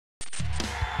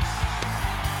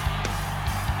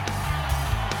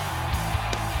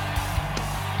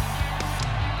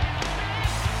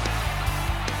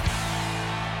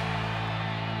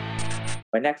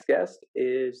My next guest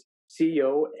is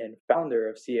CEO and founder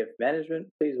of CF Management.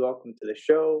 Please welcome to the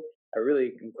show a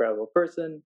really incredible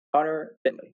person, Connor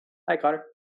Finley. Hi, Connor.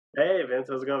 Hey, Vince,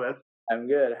 how's it going, man? I'm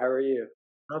good. How are you?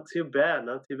 Not too bad,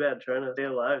 not too bad. Trying to stay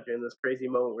alive during this crazy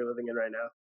moment we're living in right now.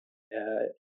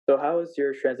 So, how has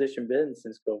your transition been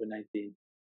since COVID-19?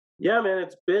 Yeah, man,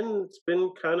 it's been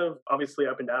kind of obviously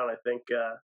up and down. I think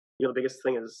the biggest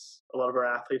thing is a lot of our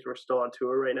athletes were still on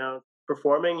tour right now,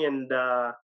 performing and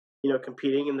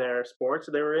competing in their sports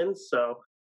that they were in. So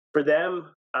for them,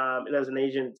 and as an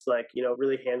agent, it's like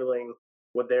really handling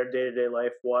what their day to day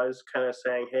life was, kind of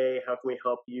saying, hey, how can we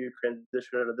help you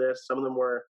transition out of this? Some of them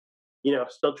were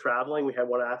still traveling. We had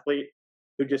one athlete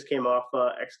who just came off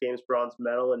X Games bronze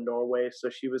medal in Norway, so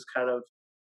she was kind of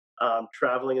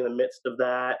traveling in the midst of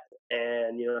that.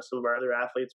 And some of our other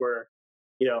athletes were,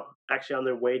 actually on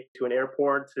their way to an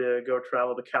airport to go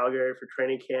travel to Calgary for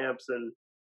training camps, and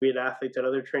we had athletes at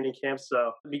other training camps.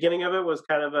 So the beginning of it was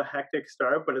kind of a hectic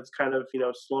start, but it's kind of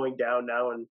slowing down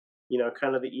now, and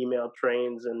kind of the email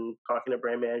trains and talking to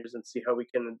brand managers and see how we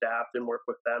can adapt and work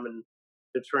with them and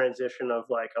the transition of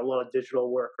like a lot of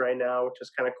digital work right now, which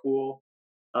is kind of cool.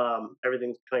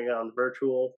 Everything's kind of on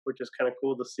virtual, which is kind of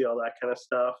cool to see all that kind of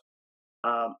stuff.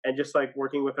 And just like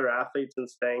working with our athletes and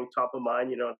staying top of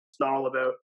mind. It's not all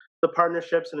about the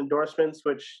partnerships and endorsements,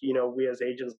 which we as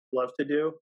agents love to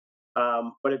do,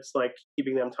 but it's like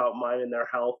keeping them top of mind in their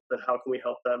health and how can we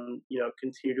help them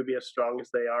continue to be as strong as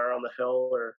they are on the hill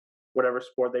or whatever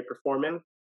sport they perform in.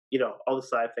 All the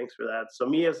side things for that. So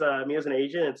me as an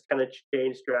agent, it's kind of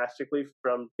changed drastically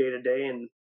from day to day and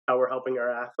how we're helping our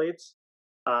athletes,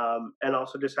 and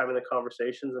also just having the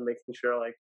conversations and making sure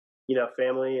like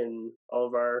family and all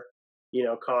of our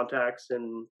contacts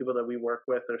and people that we work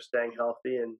with are staying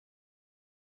healthy. And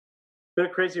it's been a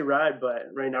crazy ride, but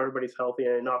right now everybody's healthy,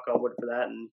 and I knock on wood for that,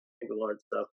 and thank the Lord.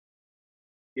 So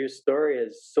Your story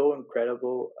is so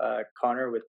incredible, Connor,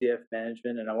 with CF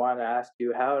Management. And I want to ask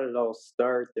you, how did it all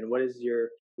start and what is your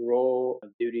role,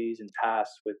 duties, and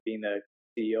tasks with being the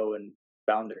CEO and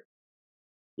founder?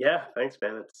 yeah, thanks,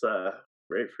 man. It's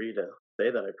great for you to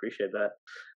say that. I appreciate that.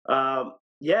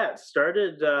 Yeah, it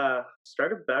started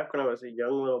back when I was a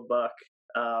young little buck.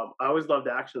 I always loved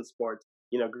action sports.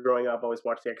 Growing up, I always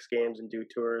watched the X Games and do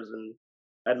tours and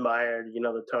admired,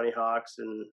 the Tony Hawks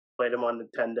and played them on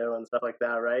Nintendo and stuff like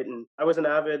that, right? And I was an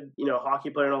avid, hockey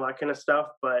player and all that kind of stuff,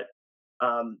 but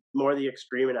more the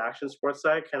extreme and action sports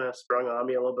side kind of sprung on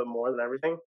me a little bit more than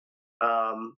everything.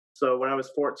 So when I was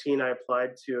 14, I applied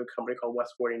to a company called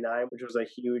West 49, which was a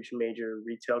huge major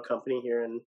retail company here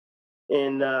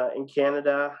in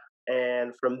Canada.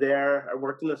 And from there, I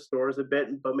worked in the stores a bit,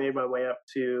 but made my way up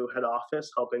to head office,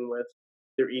 helping with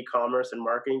their e-commerce and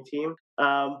marketing team.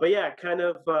 But yeah, kind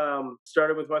of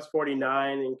started with West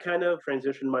 49 and kind of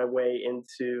transitioned my way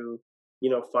into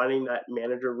finding that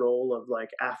manager role of like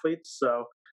athletes. So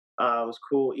it was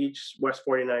cool. Each West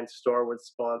 49 store would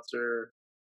sponsor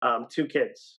two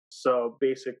kids. So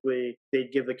basically,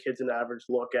 they'd give the kids an average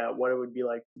look at what it would be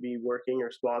like to be working or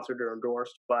sponsored or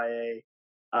endorsed by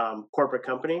a corporate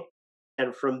company.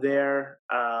 And from there,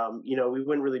 we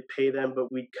wouldn't really pay them,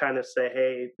 but we'd kind of say,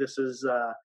 hey, this is,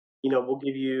 we'll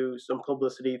give you some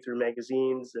publicity through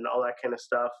magazines and all that kind of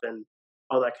stuff and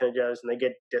all that kind of jazz. And they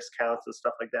get discounts and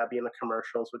stuff like that, being the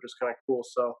commercials, which is kind of cool.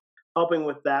 So helping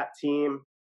with that team,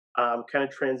 kind of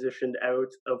transitioned out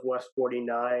of West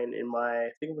 49 in my, I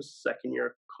think it was second year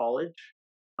of college.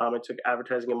 I took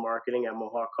advertising and marketing at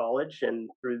Mohawk College, and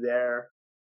through there,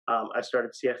 I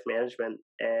started CF Management.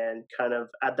 And kind of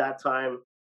at that time,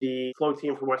 the flow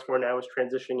team for West 49 was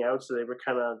transitioning out, so they were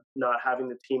kind of not having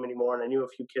the team anymore. And I knew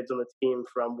a few kids on the team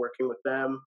from working with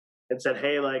them, and said,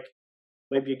 hey, like,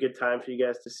 might be a good time for you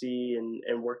guys to see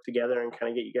and work together and kind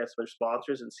of get you guys some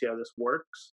sponsors and see how this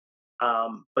works.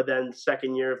 But then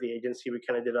second year of the agency, we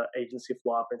kind of did an agency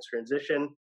flop and transition.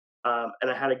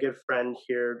 And I had a good friend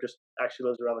here, just actually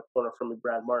lives around the corner from me,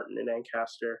 Brad Martin in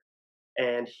Ancaster,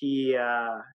 and he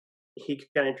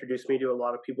kind of introduced me to a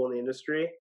lot of people in the industry,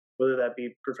 whether that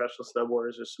be professional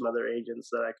snowboarders or some other agents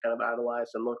that I kind of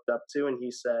idolized and looked up to. And he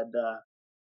said,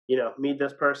 meet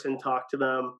this person, talk to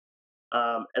them.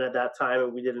 And at that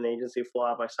time, we did an agency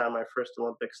flop. I signed my first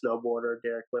Olympic snowboarder,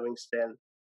 Derek Livingston.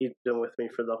 He's been with me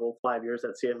for the whole 5 years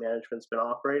that CF Management's been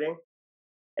operating.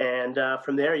 And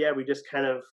from there, yeah, we just kind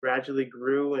of gradually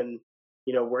grew and,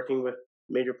 working with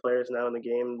major players now in the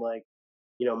game, like,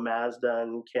 Mazda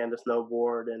and Canada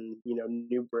Snowboard and,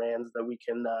 new brands that we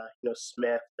can,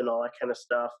 Smith and all that kind of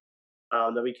stuff,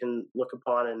 that we can look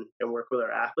upon and work with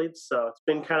our athletes. So it's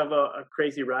been kind of a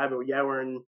crazy ride, but yeah, we're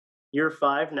in year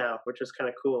 5 now, which is kind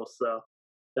of cool. So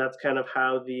that's kind of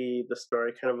how the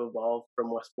story kind of evolved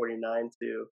from West 49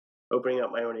 to opening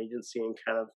up my own agency and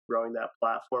kind of growing that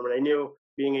platform. And I knew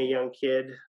being a young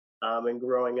kid and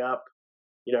growing up,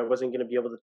 I wasn't going to be able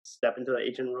to step into the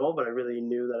agent role, but I really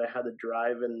knew that I had the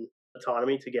drive and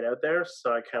autonomy to get out there.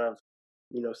 So I kind of,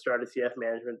 started CF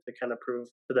management to kind of prove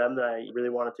to them that I really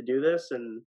wanted to do this,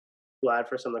 and glad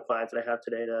for some of the clients that I have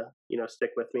today to,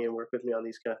 stick with me and work with me on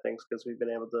these kind of things because we've been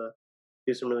able to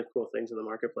do some really cool things in the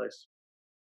marketplace.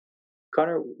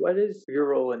 Connor, what does your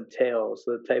role entail?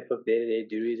 So the type of day-to-day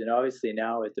duties, and obviously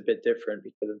now it's a bit different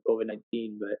because of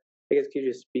COVID-19, but I guess could you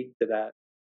just speak to that?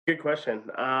 Good question.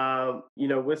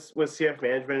 With CF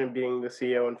management and being the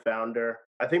CEO and founder,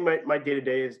 I think my day to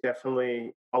day is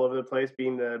definitely all over the place.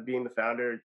 Being the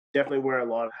founder, definitely wear a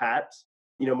lot of hats.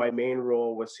 My main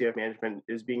role with CF management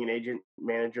is being an agent,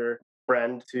 manager,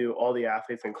 friend to all the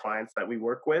athletes and clients that we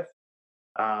work with.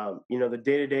 The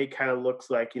day to day kind of looks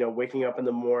like waking up in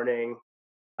the morning.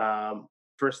 Um,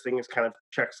 First thing is kind of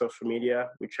check social media.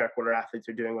 We check what our athletes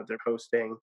are doing, what they're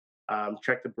posting,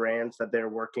 check the brands that they're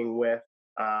working with,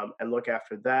 and look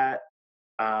after that.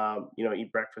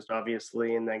 Eat breakfast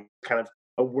obviously, and then kind of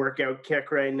a workout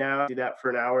kick right now. Do that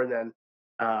for an hour, and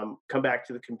then come back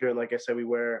to the computer. And like I said, I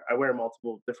wear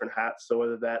multiple different hats. So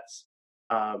whether that's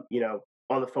on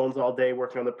the phones all day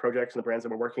working on the projects and the brands that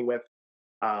we're working with,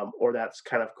 or that's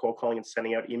kind of cold calling and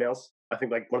sending out emails. I think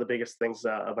like one of the biggest things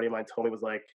a buddy of mine told me was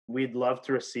like, we'd love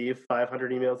to receive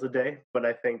 500 emails a day, but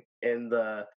I think in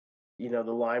the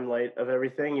limelight of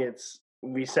everything,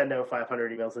 we send out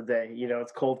 500 emails a day.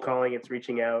 It's cold calling, it's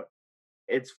reaching out,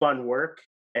 it's fun work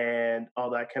and all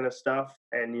that kind of stuff.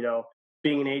 And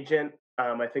being an agent,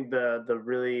 I think the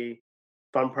really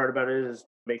fun part about it is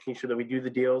making sure that we do the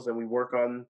deals and we work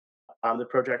on the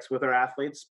projects with our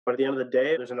athletes. But at the end of the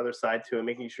day, there's another side to it,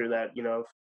 making sure that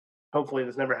hopefully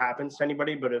this never happens to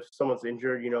anybody. But if someone's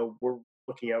injured, we're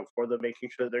looking out for them, making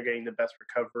sure that they're getting the best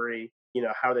recovery.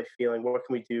 How are they feeling? What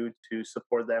can we do to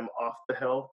support them off the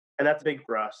hill? And that's big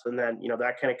for us. And then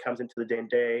that kind of comes into the day to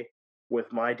day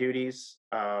with my duties.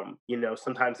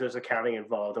 Sometimes there's accounting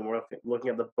involved, and we're looking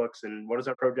at the books and what does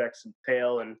our projects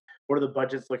entail, and what are the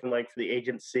budgets looking like for the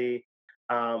agency.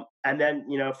 And then,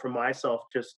 for myself,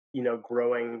 just,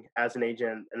 growing as an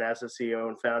agent and as a CEO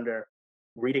and founder,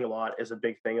 reading a lot is a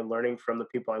big thing and learning from the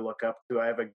people I look up to. I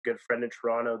have a good friend in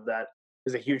Toronto that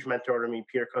is a huge mentor to me.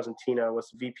 Pierre Cosentino was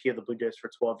VP of the Blue Jays for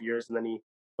 12 years, and then he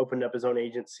opened up his own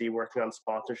agency working on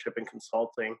sponsorship and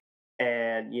consulting.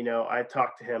 And, I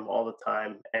talk to him all the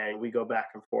time, and we go back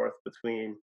and forth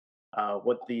between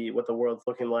what the world's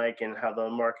looking like and how the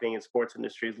marketing and sports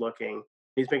industry is looking.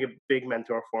 He's been a big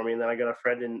mentor for me. And then I got a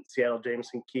friend in Seattle,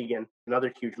 Jameson Keegan,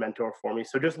 another huge mentor for me.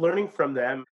 So just learning from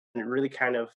them, and it really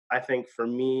kind of, I think for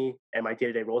me and my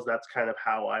day-to-day roles, that's kind of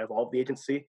how I evolved the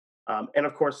agency. And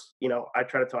of course, I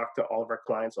try to talk to all of our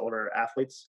clients, all of our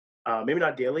athletes, maybe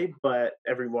not daily, but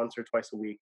every once or twice a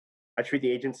week. I treat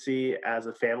the agency as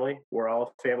a family. We're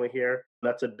all family here.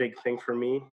 That's a big thing for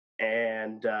me.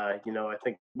 And I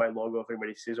think my logo, if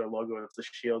everybody sees our logo, it's a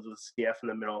shield with a CF in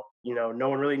the middle. No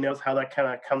one really knows how that kind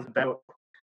of comes about,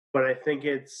 but I think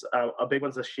it's a big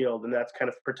one's a shield, and that's kind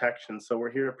of protection. So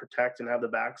we're here to protect and have the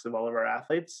backs of all of our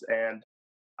athletes, and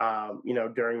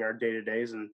during our day to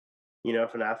days. And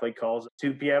if an athlete calls at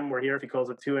 2 p.m., we're here. If he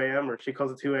calls at 2 a.m. or she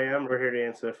calls at 2 a.m., we're here to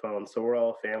answer the phone. So we're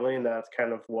all a family, and that's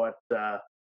kind of what the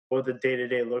day to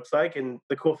day looks like. And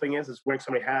the cool thing is wearing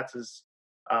so many hats is,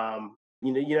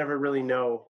 you never really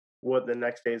know what the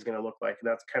next day is going to look like.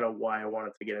 And that's kind of why I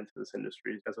wanted to get into this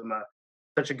industry, because I'm not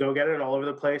such a go getter and all over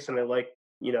the place. And I like,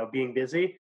 being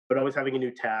busy, but always having a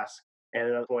new task. And at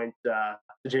another point,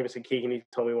 Jameson Keegan, he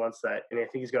told me once that, and I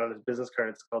think he's got on his business card,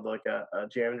 it's called like a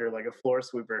janitor, like a floor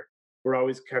sweeper. We're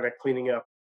always kind of cleaning up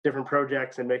different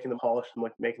projects and making them polished and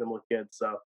like making them look good.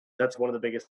 So that's one of the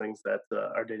biggest things that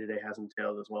our day to day has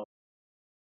entailed as well.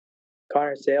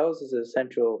 Connor, sales is a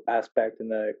central aspect in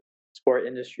the sport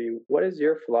industry. What is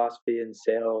your philosophy in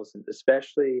sales, and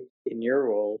especially in your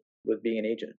role with being an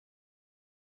agent?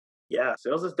 Yeah,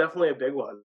 sales is definitely a big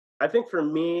one. I think for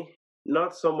me,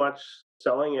 not so much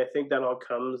selling. I think that all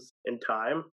comes in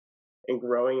time and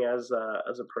growing as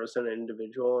a person, an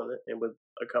individual, and with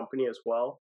a company as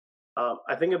well.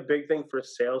 I think a big thing for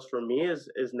sales for me is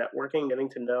networking, getting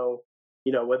to know,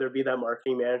 whether it be that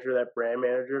marketing manager, that brand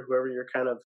manager, whoever you're kind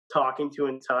of talking to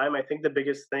in time. I think the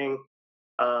biggest thing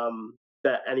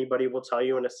that anybody will tell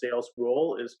you in a sales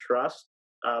role is trust,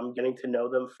 getting to know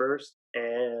them first,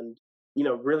 and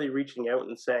really reaching out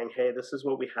and saying, hey, this is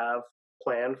what we have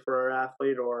planned for our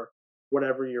athlete or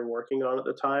whatever you're working on at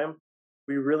the time.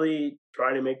 We really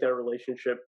try to make that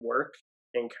relationship work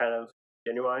and kind of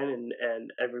genuine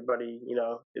and everybody,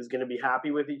 is going to be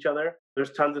happy with each other.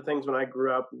 There's tons of things when I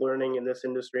grew up learning in this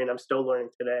industry, and I'm still learning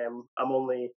today. I'm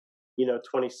only,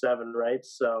 27, right?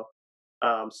 So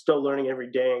still learning every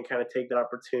day and kind of take the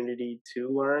opportunity to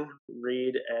learn,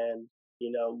 read, and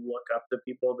look up to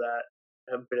people that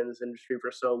have been in this industry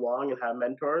for so long and have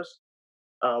mentors,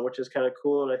 which is kind of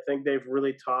cool. And I think they've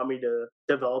really taught me to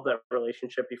develop that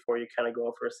relationship before you kind of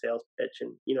go for a sales pitch.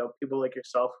 And people like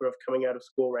yourself who are coming out of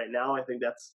school right now, I think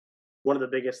that's one of the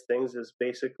biggest things is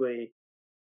basically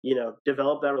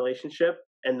develop that relationship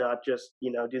and not just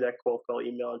do that cold call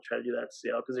email and try to do that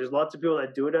sale, because there's lots of people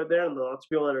that do it out there and lots of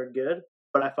people that are good,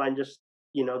 but I find just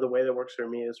the way that works for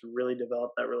me is really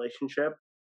develop that relationship,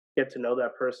 get to know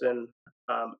that person,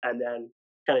 and then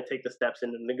kind of take the steps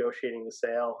into negotiating the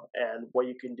sale and what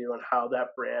you can do and how that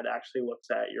brand actually looks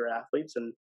at your athletes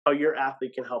and how your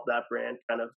athlete can help that brand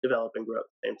kind of develop and grow at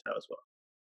the same time as well.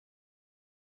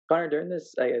 Connor, during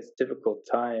this, I guess, difficult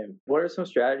time, what are some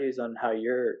strategies on how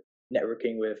you're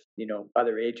networking with,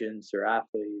 other agents or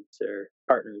athletes or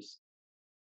partners?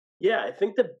 Yeah, I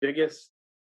think the biggest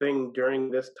thing during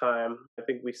this time, I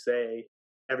think we say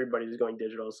everybody's going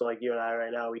digital. So like you and I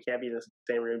right now, we can't be in the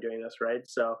same room doing this, right?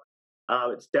 So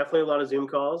it's definitely a lot of Zoom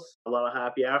calls, a lot of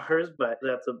happy hours, but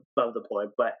that's above the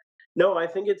point. But no, I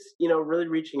think it's really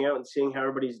reaching out and seeing how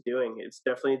everybody's doing. It's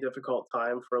definitely a difficult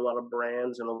time for a lot of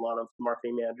brands and a lot of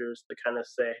marketing managers to kind of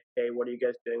say, hey, what are you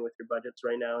guys doing with your budgets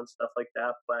right now and stuff like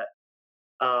that. But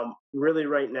really,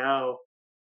 right now,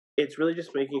 it's really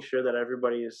just making sure that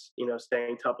everybody's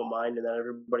staying top of mind and that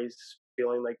everybody's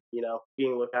feeling like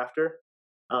being looked after.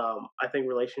 I think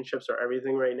relationships are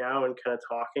everything right now, and kind of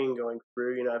talking, going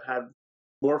through. I've had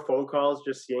more phone calls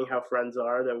just seeing how friends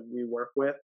are that we work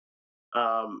with,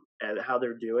 and how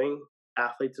they're doing,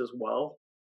 athletes as well,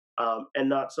 and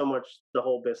not so much the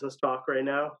whole business talk right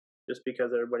now, just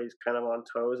because everybody's kind of on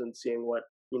toes and seeing what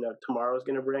tomorrow is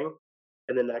going to bring.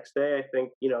 And the next day, I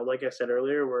think like I said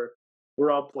earlier,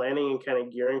 we're all planning and kind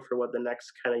of gearing for what the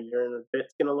next kind of year and a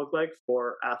bit's going to look like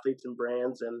for athletes and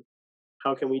brands, and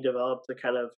how can we develop to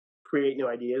kind of create new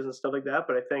ideas and stuff like that.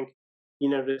 But I think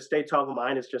to stay top of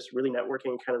mind is just really networking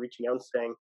and kind of reaching out and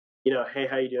saying, hey,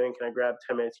 how you doing? Can I grab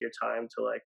 10 minutes of your time to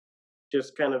like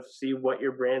just kind of see what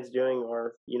your brand's doing,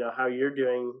 or how you're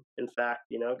doing, in fact,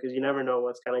 because you never know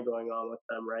what's kind of going on with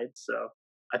them, right? So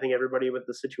I think everybody with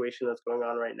the situation that's going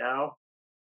on right now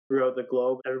throughout the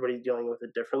globe, everybody's dealing with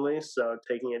it differently. So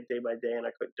taking it day by day and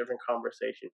a different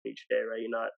conversation each day, right?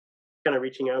 You're not kind of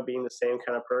reaching out being the same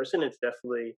kind of person. It's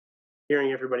definitely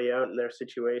hearing everybody out in their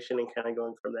situation and kind of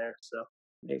going from there. So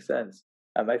Makes sense.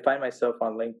 I find myself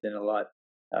on LinkedIn a lot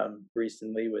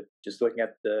recently with just looking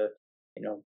at you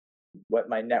know, what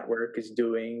my network is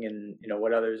doing and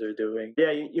what others are doing.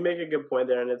 yeah, you make a good point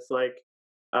there, and it's like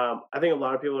I think a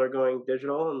lot of people are going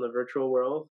digital in the virtual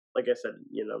world. Like I said,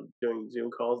 doing Zoom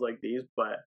calls like these,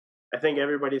 but I think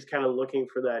everybody's kind of looking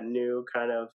for that new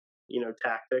kind of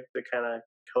tactic to kind of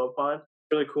come upon.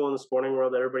 It's really cool in the sporting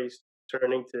world. Everybody's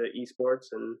turning to esports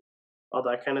and all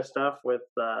that kind of stuff. With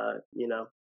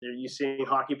you seeing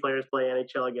hockey players play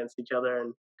NHL against each other,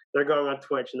 and they're going on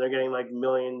Twitch and they're getting like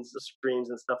millions of streams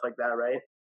and stuff like that, right?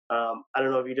 I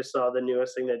don't know if you just saw the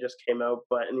newest thing that just came out,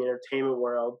 but in the entertainment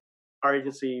world, our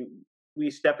agency, we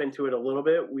step into it a little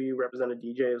bit. We represent a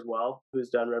DJ as well who's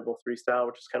done Red Bull Freestyle,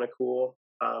 which is kind of cool.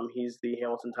 He's the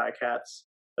Hamilton Ticats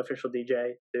official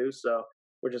DJ too, so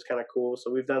which is kind of cool.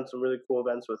 So we've done some really cool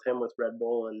events with him with Red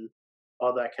Bull and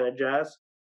all that kind of jazz.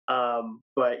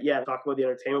 But yeah, talk about the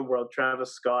entertainment world.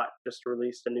 Travis Scott just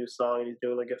released a new song, and he's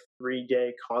doing like a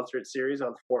 3-day concert series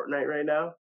on Fortnite right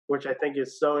now, which I think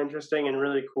is so interesting and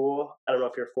really cool. I don't know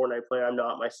if you're a Fortnite player. I'm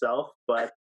not myself,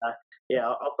 but yeah,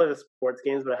 I'll play the sports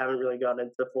games, but I haven't really gotten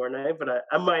into Fortnite. But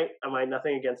I might.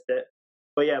 Nothing against it.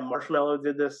 But yeah, Marshmello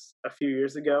did this a few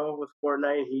years ago with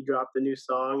Fortnite. He dropped a new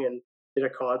song and did a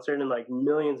concert, and like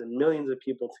millions and millions of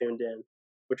people tuned in,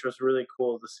 which was really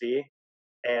cool to see.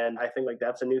 And I think like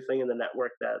that's a new thing in the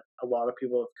network that a lot of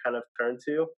people have kind of turned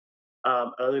to.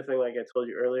 Another thing, like I told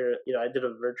you earlier, I did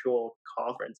a virtual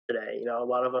conference today. A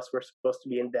lot of us were supposed to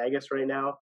be in Vegas right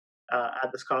now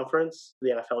at this conference,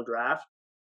 the NFL draft,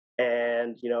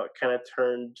 and it kind of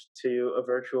turned to a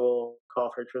virtual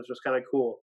conference, which was kind of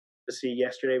cool to see.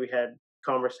 Yesterday we had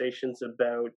conversations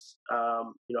about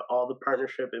all the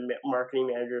partnership and marketing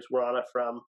managers were on it.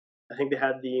 From I think they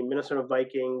had the Minnesota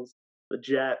Vikings, the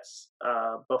Jets,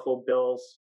 Buffalo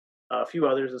Bills, a few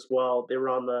others as well. They were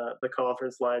on the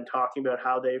conference line talking about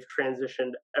how they've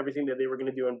transitioned everything that they were going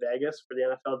to do in Vegas for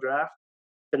the NFL draft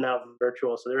to now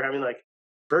virtual. So they were having like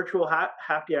virtual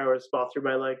happy hours sponsored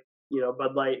by like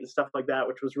Bud Light and stuff like that,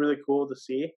 which was really cool to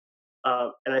see.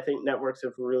 And I think networks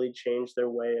have really changed their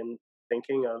way in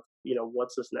thinking of,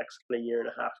 what's this next kind of year and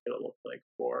a half going to look like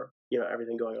for,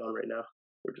 everything going on right now,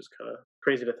 which is kind of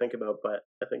crazy to think about, but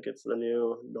I think it's the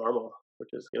new normal, which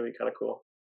is going to be kind of cool.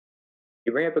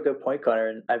 You bring up a good point, Connor,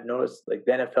 and I've noticed like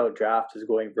the NFL draft is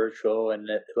going virtual, and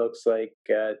it looks like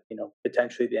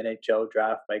potentially the NHL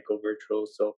draft might go virtual.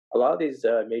 So a lot of these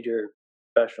major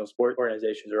professional sport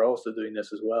organizations are also doing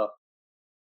this as well.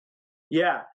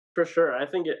 Yeah, for sure. I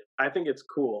think it's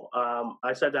cool.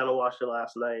 I sat down and watched it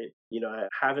last night. I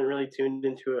haven't really tuned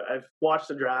into it. I've watched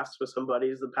the drafts with some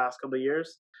buddies the past couple of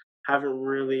years. Haven't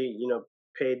really,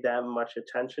 paid that much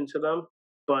attention to them.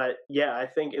 But yeah, I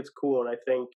think it's cool, and I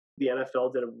think the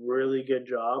NFL did a really good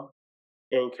job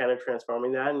in kind of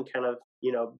transforming that and kind of,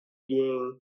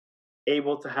 being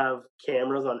able to have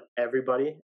cameras on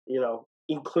everybody,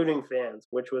 including fans,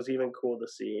 which was even cool to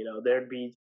see. There'd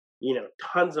be,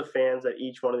 tons of fans at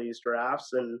each one of these drafts,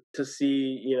 and to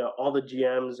see, all the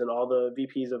GMs and all the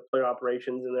VPs of player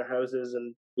operations in their houses,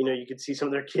 and you could see some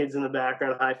of their kids in the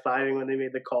background high fiving when they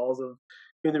made the calls of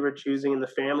who they were choosing, and the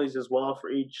families as well for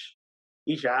each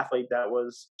athlete that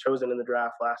was chosen in the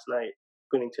draft last night,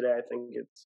 including today. I think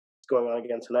it's going on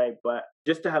again tonight. But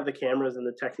just to have the cameras and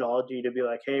the technology to be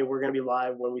like, hey, we're going to be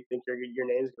live when we think your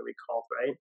name is going to be called,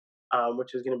 right?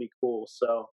 Which is going to be cool.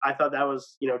 So I thought that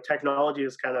was, technology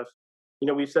is kind of,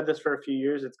 we've said this for a few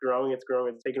years. It's growing, it's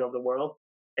taking over the world.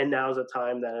 And now is a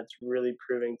time that it's really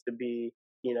proving to be,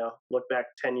 look back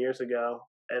 10 years ago.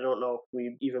 I don't know if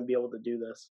we'd even be able to do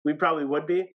this. We probably would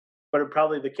be, but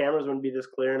probably the cameras wouldn't be this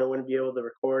clear and it wouldn't be able to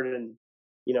record it and,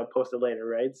 post it later,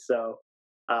 right? So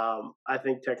I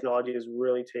think technology is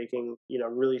really taking,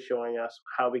 really showing us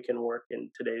how we can work in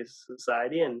today's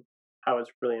society and how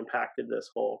it's really impacted this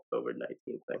whole COVID-19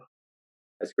 thing.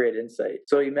 That's great insight.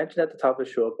 So you mentioned at the top of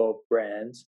the show about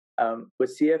brands.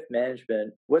 With CF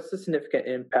management, what's the significant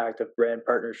impact of brand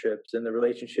partnerships and the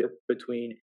relationship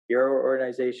between your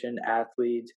organization,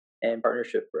 athletes, and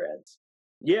partnership brands?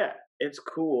 Yeah, it's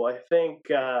cool. I think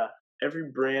every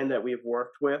brand that we've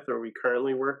worked with or we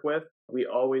currently work with, we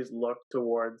always look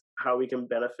towards how we can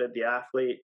benefit the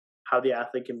athlete, how the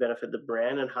athlete can benefit the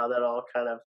brand, and how that all kind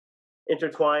of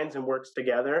intertwines and works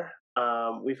together.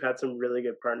 We've had some really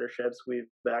good partnerships. We've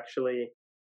actually,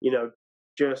 you know,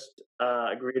 just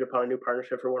agreed upon a new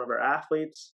partnership for one of our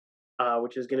athletes,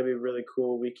 which is going to be really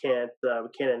cool. We can't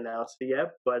announce it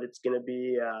yet, but it's going to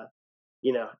be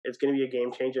it's going to be a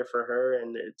game changer for her,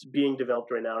 and it's being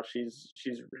developed right now. She's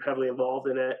heavily involved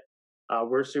in it.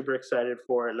 We're super excited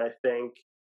for it, and I think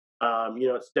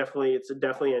it's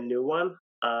definitely a new one.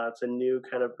 It's a new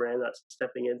kind of brand that's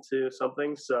stepping into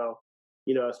something. So,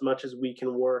 as much as we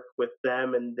can work with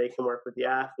them and they can work with the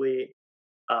athlete,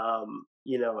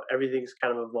 everything's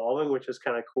kind of evolving, which is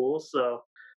kind of cool. So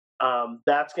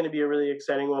that's going to be a really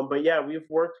exciting one. But yeah, we've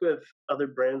worked with other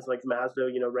brands like Mazda.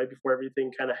 Right before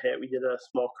everything kind of hit, we did a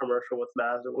small commercial with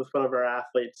Mazda with one of our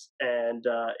athletes, and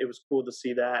it was cool to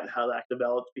see that and how that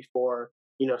developed before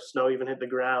snow even hit the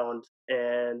ground.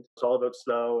 And it's all about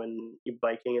snow and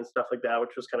biking and stuff like that,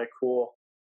 which was kind of cool.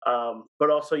 But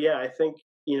also, yeah, I think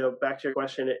back to your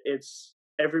question, it's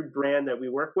every brand that we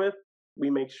work with, we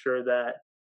make sure that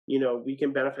we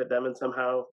can benefit them and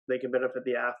somehow they can benefit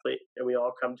the athlete, and we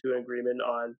all come to an agreement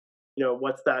on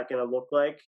what's that going to look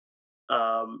like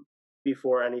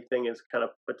before anything is kind of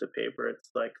put to paper.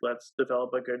 It's like, let's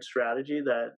develop a good strategy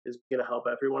that is going to help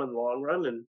everyone in the long run,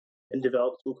 and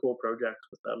develop some cool projects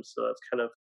with them. So that's kind of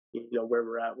where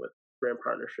we're at with brand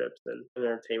partnerships and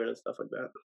entertainment and stuff like that.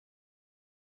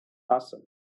 Awesome.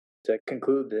 To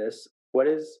conclude this, what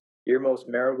is your most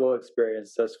memorable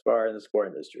experience thus far in the sport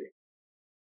industry?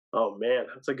 Oh man,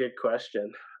 that's a good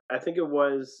question. I think it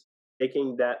was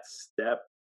taking that step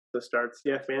to start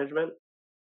CF management.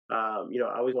 I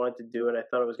always wanted to do it. I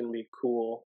thought it was going to be a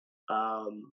cool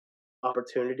um,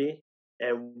 opportunity.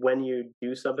 And when you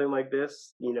do something like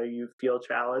this, you feel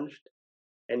challenged,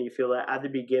 and you feel that at the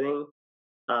beginning,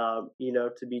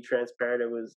 to be transparent, it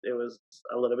was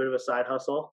a little bit of a side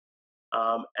hustle.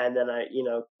 And then I,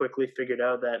 quickly figured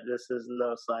out that this is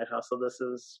no side hustle. This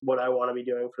is what I want to be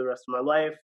doing for the rest of my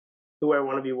life, who I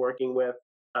want to be working with,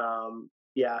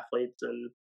 the athletes.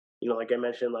 And, like I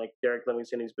mentioned, like Derek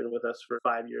Livingston, who's been with us for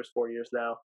 5 years, 4 years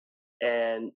now.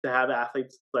 And to have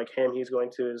athletes like him, he's going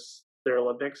to his their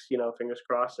Olympics, fingers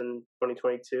crossed in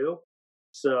 2022.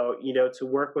 So, to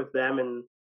work with them and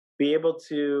be able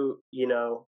to,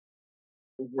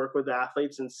 work with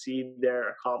athletes and see their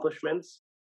accomplishments.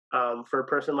 For a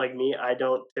person like me, I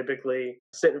don't typically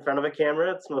sit in front of a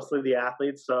camera. It's mostly the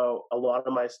athletes. So a lot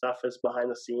of my stuff is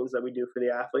behind the scenes that we do for the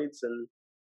athletes. And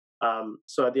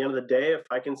So at the end of the day, if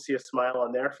I can see a smile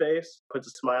on their face, puts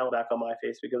a smile back on my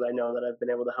face because I know that I've been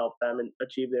able to help them and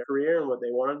achieve their career and what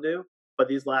they want to do. But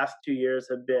these last 2 years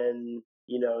have been,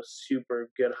 super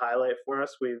good highlight for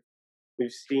us.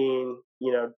 We've seen,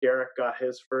 Derek got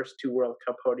his first two World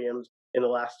Cup podiums in the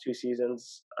last 2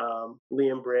 seasons.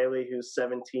 Liam Brayley, who's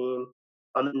 17,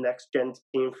 on the next gen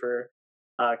team for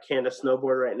Canada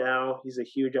Snowboard right now. He's a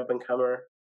huge up and comer.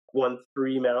 Won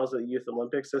 3 medals at the Youth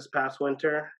Olympics this past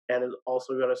winter, and has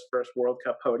also got his first World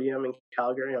Cup podium in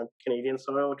Calgary on Canadian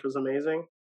soil, which was amazing.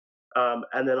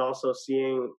 And then also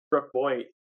seeing Brooke Voigt,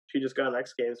 she just got an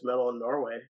X Games medal in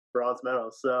Norway, bronze medal.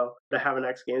 So to have an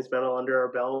X Games medal under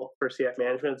our belt for CF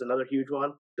Management is another huge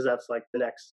one, because that's like the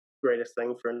next greatest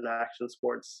thing for an action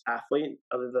sports athlete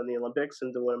other than the Olympics,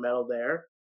 and to win a medal there.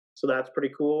 So that's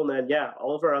pretty cool. And then, yeah,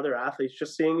 all of our other athletes,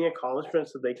 just seeing the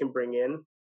accomplishments that they can bring in,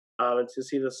 and to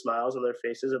see the smiles on their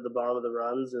faces at the bottom of the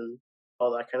runs and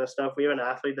all that kind of stuff. We have an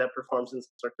athlete that performs in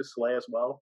Cirque du Soleil as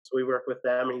well. So we work with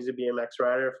them, and he's a BMX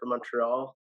rider from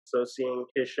Montreal. So seeing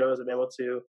his shows, I've been able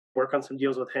to work on some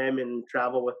deals with him and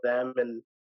travel with them. And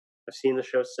I've seen the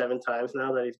show 7 times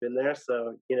now that he's been there.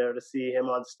 So, to see him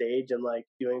on stage and like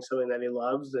doing something that he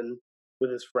loves and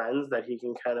with his friends that he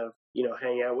can kind of,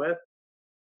 hang out with,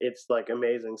 it's like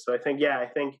amazing. So I think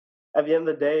at the end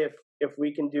of the day, if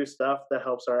we can do stuff that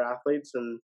helps our athletes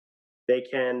and they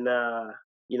can,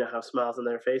 have smiles on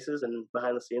their faces, and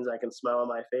behind the scenes, I can smile on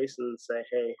my face and say,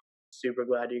 hey, super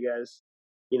glad you guys,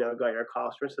 got your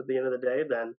accomplishments at the end of the day,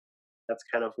 then that's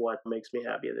kind of what makes me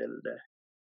happy at the end of the day.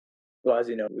 Well, as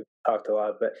you know, we've talked a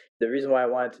lot, but the reason why I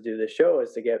wanted to do this show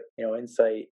is to get,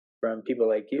 insight from people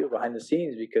like you behind the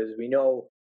scenes, because we know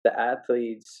the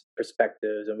athletes'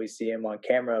 perspectives and we see them on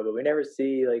camera, but we never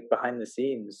see like behind the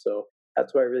scenes. So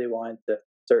that's why I really wanted to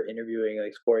start interviewing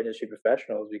like sport industry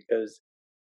professionals, because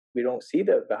we don't see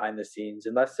the behind the scenes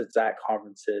unless it's at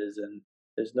conferences, and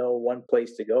there's no one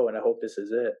place to go. And I hope this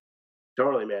is it.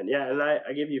 Totally, man. Yeah, and I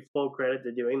give you full credit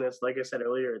to doing this. Like I said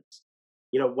earlier, it's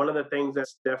one of the things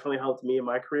that's definitely helped me in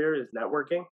my career is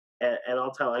networking. And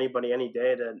I'll tell anybody any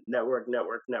day to network,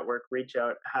 network, network, reach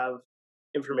out, have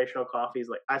informational coffees.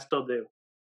 Like I still do.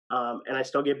 And I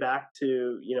still get back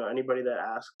to, anybody that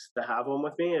asks to have one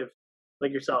with me. If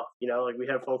like yourself, like we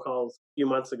had phone calls a few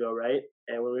months ago, right?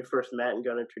 And when we first met and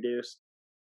got introduced,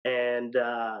 and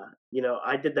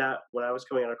I did that when I was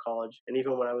coming out of college, and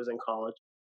even when I was in college,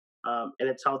 and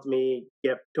it's helped me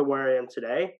get to where I am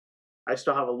today. I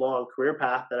still have a long career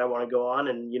path that I want to go on,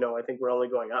 and I think we're only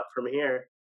going up from here.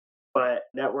 But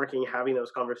networking, having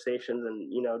those conversations,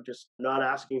 and just not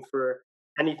asking for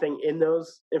anything in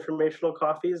those informational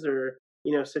coffees or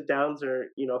sit downs or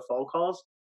phone calls,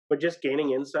 but just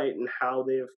gaining insight in how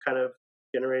they've kind of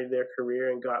generated their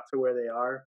career and got to where they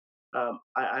are.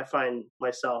 I find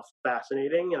myself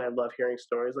fascinating, and I love hearing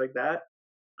stories like that.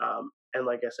 And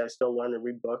like I said, I still learn and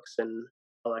read books and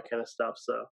all that kind of stuff.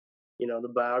 So,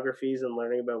 the biographies and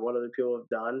learning about what other people have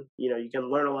done, you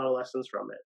can learn a lot of lessons from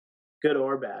it, good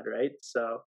or bad, right?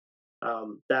 So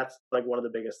that's like one of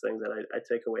the biggest things that I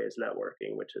take away is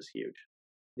networking, which is huge.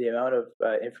 The amount of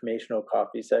informational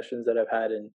coffee sessions that I've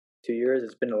had in 2 years,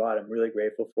 it's been a lot. I'm really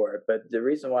grateful for it. But the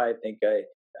reason why I think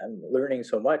I'm learning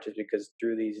so much is because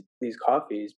through these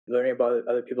coffees, learning about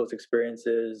other people's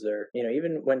experiences, or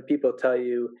even when people tell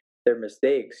you their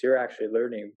mistakes, you're actually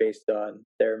learning based on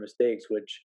their mistakes,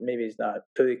 which maybe is not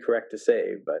totally correct to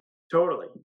say, but Totally.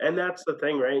 And that's the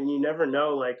thing, right? And you never know,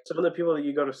 like some of the people that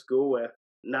you go to school with,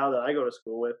 now that I go to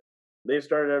school with, they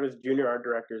started out as junior art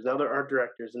directors, now they're art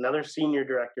directors, and now they're senior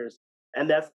directors. And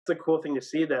that's the cool thing to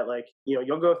see, that like,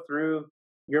 you'll go through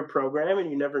your program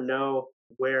and you never know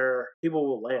where people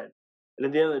will land. And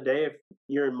at the end of the day, if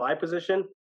you're in my position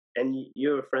and you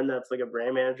have a friend that's like a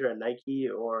brand manager at Nike,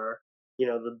 or,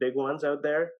 the big ones out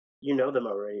there, you know them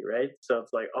already, right? So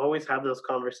it's like always have those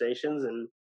conversations, and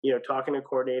talking to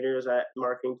coordinators at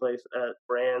marketing place at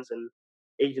brands and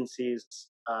agencies,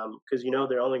 because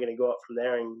they're only going to go up from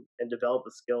there and develop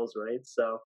the skills, right?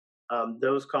 So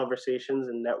those conversations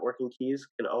and networking keys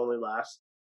can only last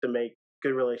to make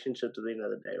good relationships at the end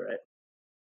of the day, right?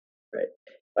 right.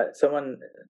 But someone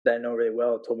that I know really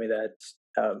well told me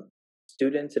that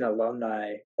students and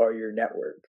alumni are your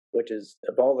network, which is,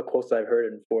 of all the quotes I've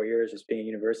heard in 4 years just being a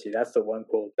university, that's the one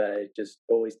quote that I just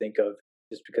always think of,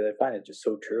 just because I find it just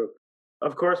so true.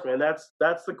 Of course, man. That's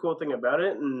the cool thing about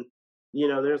it. And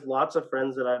there's lots of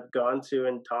friends that I've gone to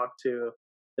and talked to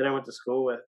that I went to school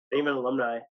with, even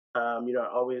alumni. I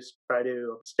always try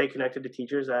to stay connected to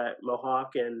teachers at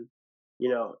Mohawk, and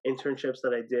internships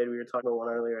that I did. We were talking about one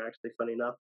earlier, actually. Funny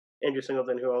enough, Andrew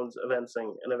Singleton, who owns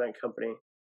Eventsing, an event company.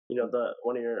 The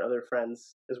one of your other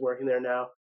friends is working there now.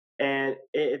 And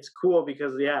it's cool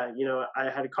because, yeah, I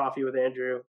had a coffee with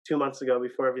Andrew 2 months ago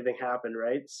before everything happened,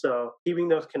 right? So keeping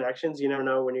those connections, you never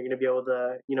know when you're going to be able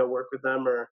to, work with them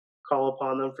or call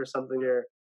upon them for something, or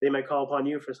they might call upon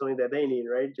you for something that they need,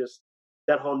 right? Just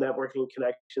that whole networking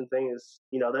connection thing is,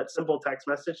 that simple text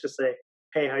message to say,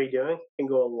 hey, how you doing, can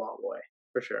go a long way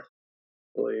for sure.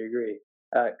 Fully agree.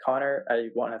 Connor, I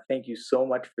want to thank you so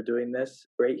much for doing this.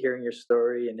 Great hearing your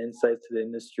story and insights to the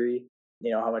industry.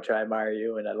 You know how much I admire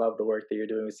you, and I love the work that you're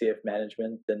doing with CF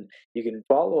Management. And you can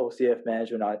follow CF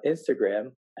Management on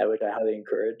Instagram, which I highly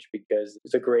encourage because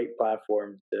it's a great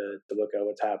platform to look at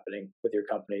what's happening with your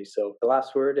company. So the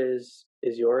last word is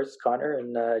yours, Connor,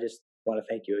 and I just want to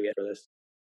thank you again for this.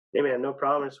 Hey, man, no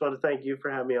problem. I just want to thank you for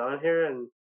having me on here, and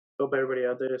hope everybody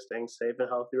out there is staying safe and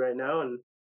healthy right now. And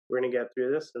we're going to get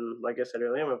through this. And like I said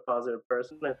earlier, I'm a positive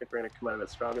person. I think we're going to come out of it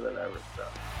stronger than ever. So,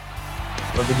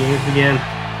 love the games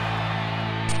again.